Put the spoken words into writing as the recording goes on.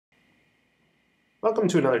Welcome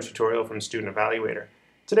to another tutorial from Student Evaluator.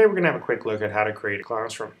 Today we're going to have a quick look at how to create a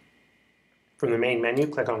classroom. From the main menu,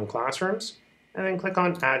 click on Classrooms, and then click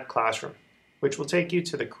on Add Classroom, which will take you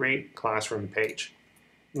to the Create Classroom page.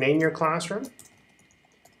 Name your classroom,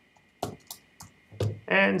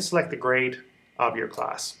 and select the grade of your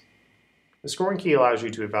class. The scoring key allows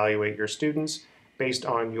you to evaluate your students based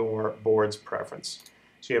on your board's preference.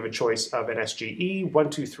 So you have a choice of an SGE, 1,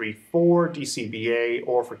 2, 3, 4, DCBA,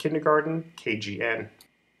 or for kindergarten, KGN.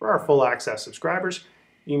 For our full access subscribers,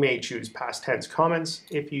 you may choose past tense comments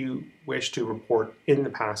if you wish to report in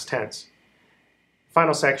the past tense. The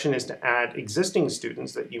final section is to add existing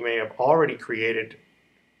students that you may have already created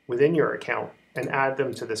within your account and add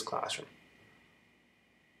them to this classroom.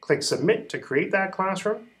 Click Submit to create that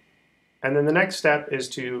classroom, and then the next step is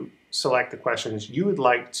to select the questions you would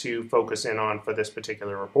like to focus in on for this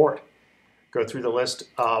particular report. Go through the list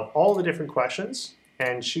of all the different questions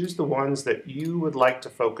and choose the ones that you would like to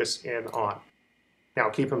focus in on. Now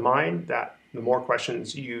keep in mind that the more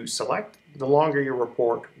questions you select, the longer your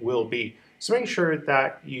report will be. So make sure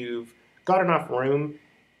that you've got enough room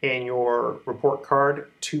in your report card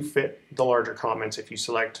to fit the larger comments if you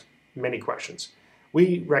select many questions.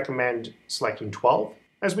 We recommend selecting 12,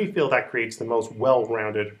 as we feel that creates the most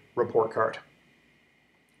well-rounded report card.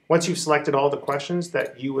 Once you've selected all the questions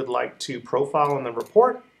that you would like to profile in the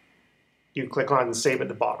report, you click on Save at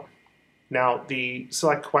the bottom. Now, the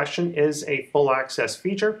Select Question is a full access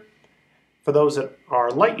feature. For those that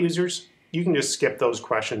are light users, you can just skip those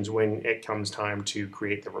questions when it comes time to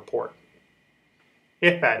create the report.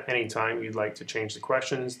 If at any time you'd like to change the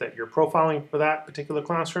questions that you're profiling for that particular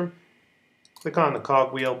classroom, click on the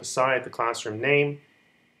cogwheel beside the classroom name.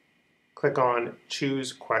 Click on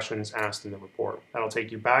Choose Questions Asked in the Report. That'll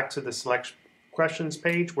take you back to the Select Questions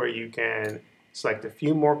page where you can select a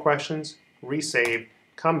few more questions, resave,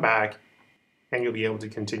 come back, and you'll be able to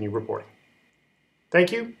continue reporting.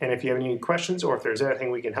 Thank you, and if you have any questions or if there's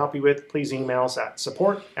anything we can help you with, please email us at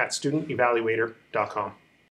support@studentevaluator.com.